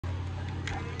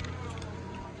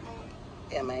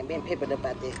Yeah, man, been pimping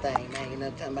about this thing, man. You know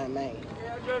what I'm talking about, man?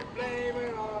 Yeah, just blame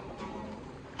it on.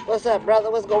 What's up,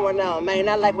 brother? What's going on, man?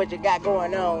 I like what you got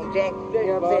going on, Jack. You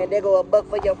know what I'm saying? There go a buck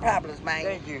for your problems, man.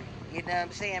 Thank you. You know what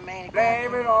I'm saying, man?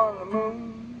 Blame it on the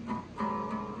moon.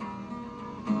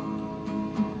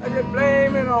 I just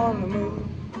blame it on the moon.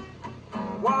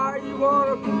 Why you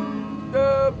wanna put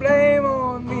the blame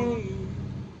on me?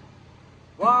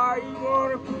 Why you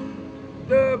wanna put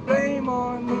the blame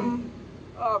on me?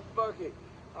 Oh, fuck it.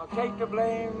 I'll take the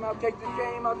blame, I'll take the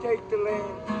shame, I'll take the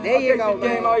lame. There you go, I'll take the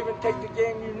game, man. I'll even take the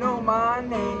game, you know my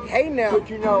name. Hey, now. But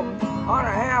you know, on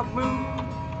a half moon,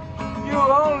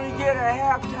 you'll only get a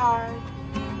half time.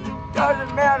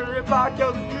 Doesn't matter if I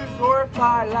tell the truth or if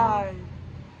I lie.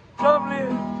 Some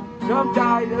live, some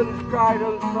died, others cried,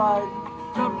 others cried.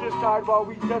 Some just died while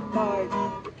we just died.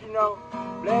 But you know,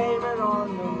 blame it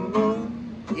on the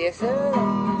moon. Yes, sir.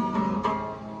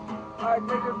 I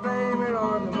think I blame it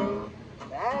on the moon.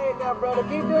 Hey, now, brother,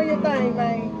 keep doing your thing,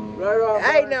 man. Right on,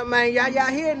 Hey, man. now, man, y'all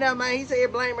hear now, man? He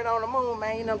said blame it on the moon,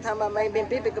 man. You know what I'm talking about, man? Ben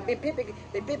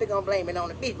Pimpin gonna blame it on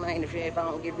the beach, man, if I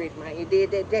don't get rich, man. You did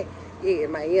that, Jack? Yeah,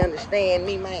 man, you understand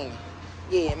me, man?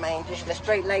 Yeah, man, just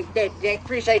straight like that, Jack.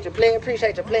 Appreciate your player,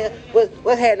 appreciate your player.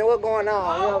 What's happening? What's going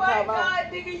on? You know what I'm talking about? God,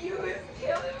 nigga, you is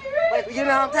killing me, Wait, you know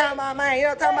what I'm talking about, man? You know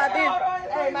what I'm talking about, Hold on,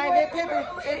 Ben? Hey, man, Ben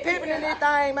Pimpin in this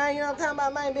thing, man. You know what I'm talking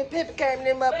about, man? Ben Pimpin came in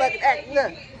this motherfucking acting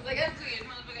up. Like, that's weird,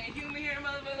 motherfucking human here,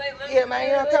 motherfucker. Like, Yeah, man,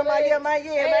 you know what I'm talking about? Yeah, man,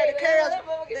 the curls,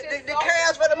 the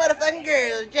curls for the motherfucking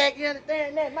girls, Jack, you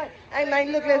understand that, man? Hey,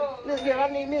 man, look here, I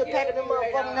need me a pack of them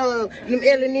motherfucking, them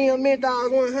L&M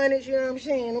menthols 100s, you know what I'm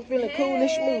saying? I'm feeling cool and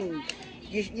smooth.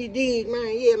 You dig,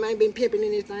 man? Yeah, man, been pimping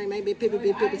in this thing, man. Been pimping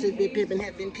since been pimping,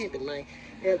 have been pimping, man.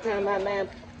 You know what I'm talking about, man?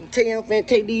 Tell you I'm finna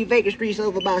take these Vegas streets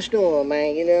over by storm,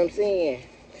 man, you know what I'm saying?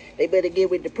 They better get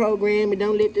with the program and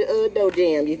don't let the door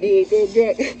jam. You dig that,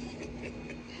 Jack?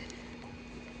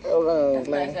 Hold on,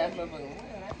 man.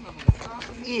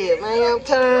 Yeah, man, I'm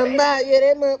talking about, yeah,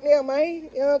 that man,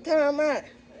 you know what I'm talking about?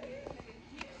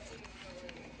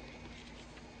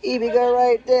 Evie go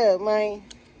right there, man.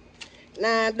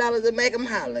 $9 to make them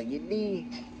holler, you dig?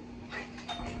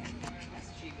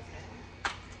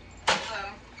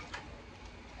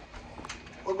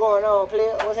 What's going on,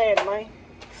 player? What's happening, man?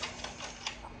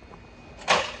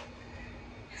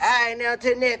 Alright, now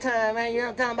till next time, man, you know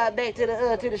what I'm talking about? Back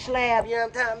to the slab, you know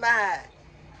what I'm talking about?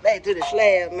 Back to the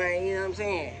slab, man, you know what I'm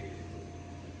saying?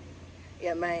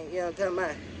 Yeah, man, you know what I'm talking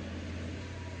about?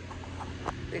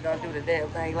 We gonna do the damn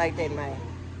thing like that, man.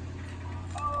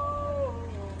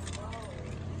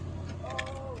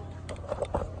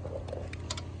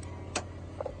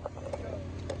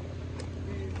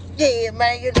 Yeah,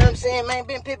 man, you know what I'm saying, man?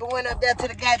 Ben Pimpin went up there to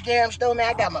the goddamn store, man.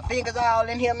 I got my fingers all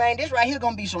in here, man. This right here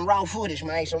gonna be some raw footage,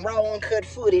 man. Some raw uncut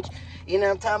footage. You know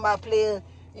what I'm talking about, player?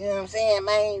 You know what I'm saying,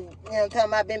 man? You know what I'm talking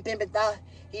about? Ben Pimpin thought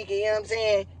he could, you know what I'm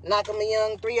saying, knock him a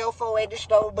young 304 at the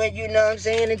store. But you know what I'm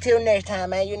saying? Until next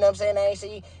time, man. You know what I'm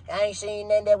saying? I ain't seen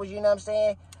nothing that was, you know what I'm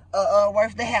saying,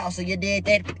 worth the hassle. You did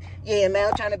that. Yeah, man,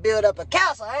 I'm trying to build up a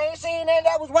castle. I ain't seen nothing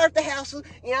that was worth the hassle.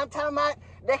 You know what I'm talking about?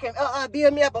 That can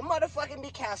build me up a motherfucking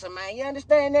big castle, man. You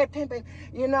understand that, Pimpin?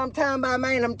 You know what I'm talking about,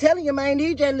 man? I'm telling you, man,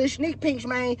 these just little sneak peeks,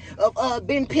 man, of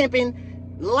Ben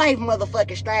Pimpin life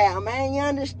motherfucking style, man. You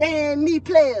understand me,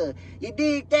 player? You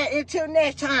dig that? Until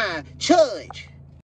next time, Chudge.